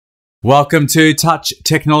Welcome to Touch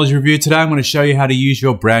Technology Review. Today I'm going to show you how to use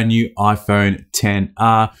your brand new iPhone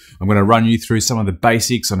XR. I'm going to run you through some of the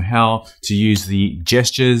basics on how to use the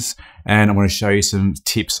gestures, and I'm going to show you some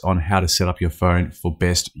tips on how to set up your phone for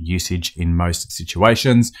best usage in most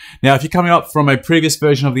situations. Now, if you're coming up from a previous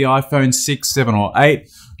version of the iPhone 6, 7 or 8,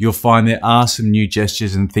 you'll find there are some new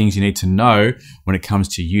gestures and things you need to know when it comes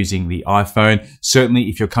to using the iPhone. Certainly,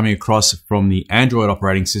 if you're coming across from the Android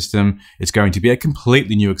operating system, it's going to be a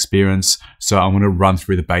completely new experience. So I'm going to run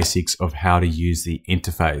through the basics of how to use the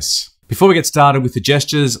interface. Before we get started with the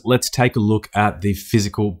gestures, let's take a look at the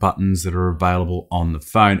physical buttons that are available on the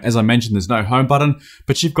phone. As I mentioned, there's no home button,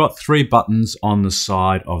 but you've got three buttons on the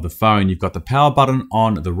side of the phone. You've got the power button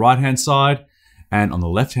on the right-hand side, and on the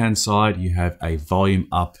left-hand side, you have a volume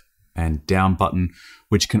up and down button,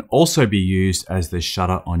 which can also be used as the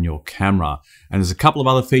shutter on your camera. And there's a couple of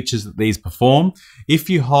other features that these perform. If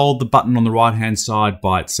you hold the button on the right-hand side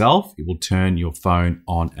by itself, it will turn your phone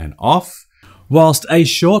on and off. Whilst a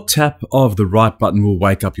short tap of the right button will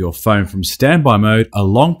wake up your phone from standby mode, a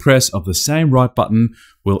long press of the same right button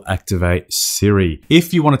will activate Siri.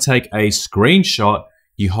 If you want to take a screenshot,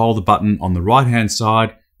 you hold the button on the right-hand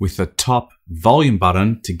side with the top volume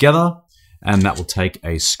button together, and that will take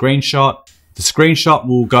a screenshot. The screenshot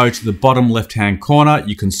will go to the bottom left-hand corner.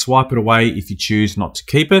 You can swipe it away if you choose not to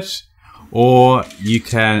keep it, or you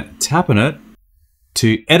can tap on it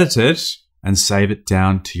to edit it and save it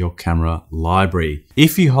down to your camera library.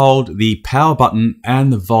 If you hold the power button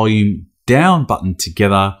and the volume down button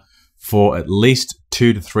together for at least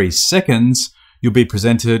 2 to 3 seconds, you'll be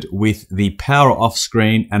presented with the power off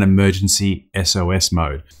screen and emergency SOS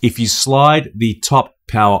mode. If you slide the top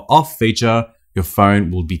power off feature, your phone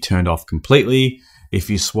will be turned off completely. If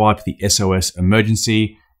you swipe the SOS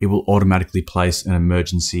emergency, it will automatically place an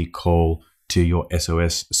emergency call to your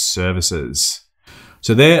SOS services.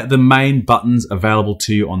 So they're the main buttons available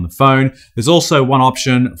to you on the phone. There's also one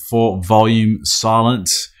option for volume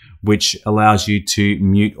silence, which allows you to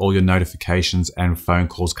mute all your notifications and phone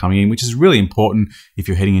calls coming in, which is really important if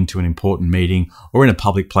you're heading into an important meeting or in a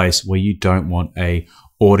public place where you don't want a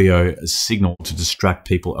audio signal to distract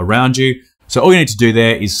people around you. So all you need to do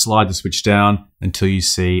there is slide the switch down until you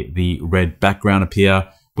see the red background appear,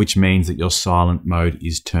 which means that your silent mode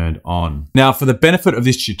is turned on. Now, for the benefit of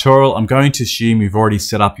this tutorial, I'm going to assume you've already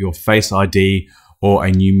set up your Face ID or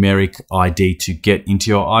a numeric ID to get into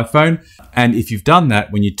your iPhone. And if you've done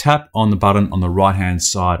that, when you tap on the button on the right-hand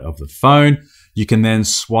side of the phone, you can then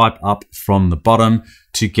swipe up from the bottom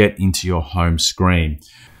to get into your home screen.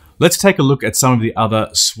 Let's take a look at some of the other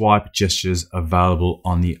swipe gestures available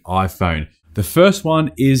on the iPhone. The first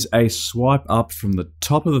one is a swipe up from the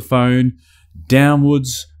top of the phone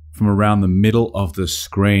downwards from around the middle of the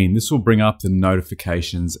screen. This will bring up the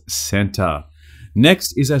notifications center.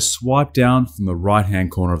 Next is a swipe down from the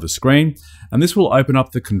right-hand corner of the screen, and this will open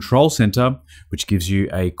up the control center, which gives you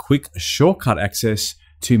a quick shortcut access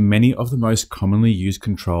to many of the most commonly used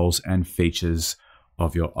controls and features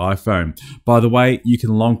of your iPhone. By the way, you can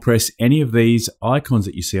long press any of these icons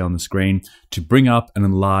that you see on the screen to bring up an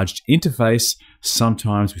enlarged interface,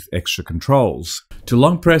 sometimes with extra controls. To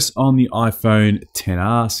long press on the iPhone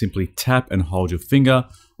XR, simply tap and hold your finger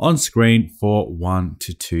on screen for 1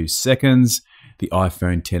 to 2 seconds. The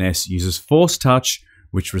iPhone XS uses Force Touch,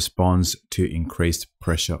 which responds to increased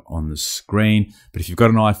pressure on the screen. But if you've got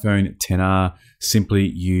an iPhone XR, simply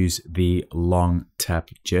use the long tap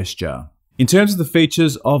gesture. In terms of the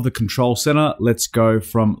features of the control center, let's go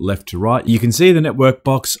from left to right. You can see the network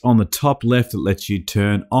box on the top left that lets you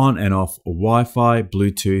turn on and off Wi-Fi,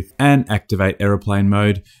 Bluetooth, and activate airplane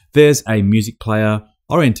mode. There's a music player,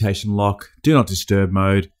 orientation lock, do not disturb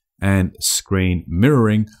mode, and screen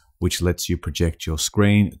mirroring, which lets you project your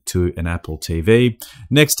screen to an Apple TV.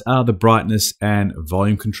 Next are the brightness and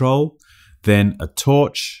volume control, then a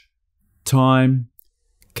torch, time,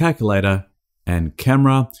 calculator, and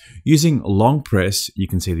camera. Using long press, you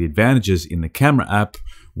can see the advantages in the camera app,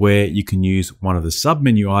 where you can use one of the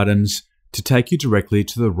sub-menu items to take you directly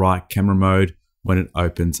to the right camera mode when it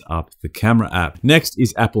opens up the camera app. Next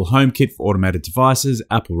is Apple HomeKit for automated devices,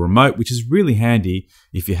 Apple Remote, which is really handy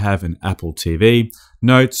if you have an Apple TV,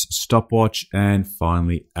 Notes, Stopwatch, and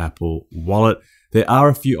finally Apple Wallet. There are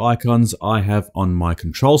a few icons I have on my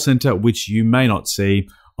control center, which you may not see.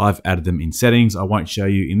 I've added them in settings. I won't show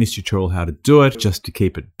you in this tutorial how to do it, just to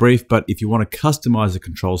keep it brief. But if you want to customize the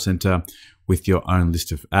control center with your own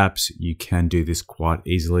list of apps, you can do this quite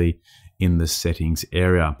easily in the settings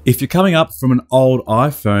area. If you're coming up from an old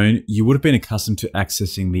iPhone, you would have been accustomed to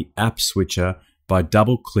accessing the app switcher by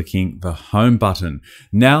double-clicking the Home button.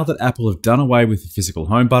 Now that Apple have done away with the physical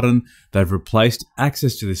Home button, they've replaced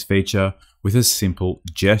access to this feature with a simple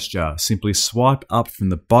gesture. Simply swipe up from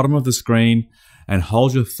the bottom of the screen and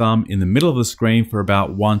hold your thumb in the middle of the screen for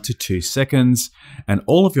about 1 to 2 seconds, and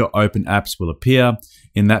all of your open apps will appear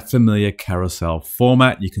in that familiar carousel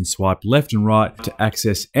format. You can swipe left and right to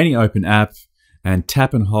access any open app and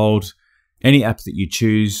tap and hold any app that you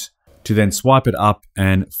choose to then swipe it up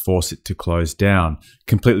and force it to close down.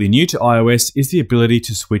 Completely new to iOS is the ability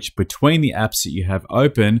to switch between the apps that you have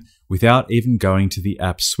open without even going to the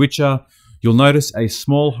app switcher. You'll notice a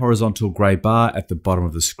small horizontal gray bar at the bottom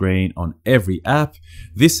of the screen on every app.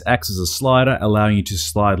 This acts as a slider, allowing you to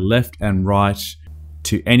slide left and right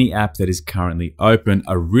to any app that is currently open.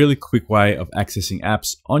 A really quick way of accessing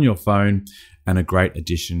apps on your phone and a great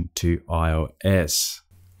addition to iOS.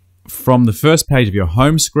 From the first page of your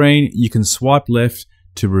home screen, you can swipe left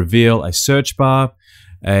to reveal a search bar,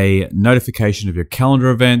 a notification of your calendar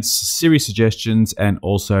events, Siri suggestions, and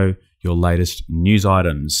also your latest news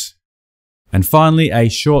items. And finally, a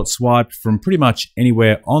short swipe from pretty much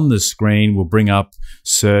anywhere on the screen will bring up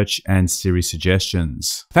search and Siri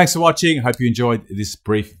suggestions. Thanks for watching. I hope you enjoyed this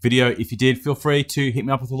brief video. If you did, feel free to hit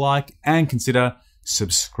me up with a like and consider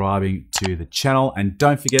subscribing to the channel. And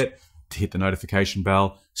don't forget to hit the notification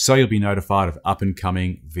bell so you'll be notified of up and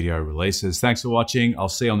coming video releases. Thanks for watching. I'll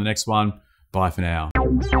see you on the next one. Bye for now.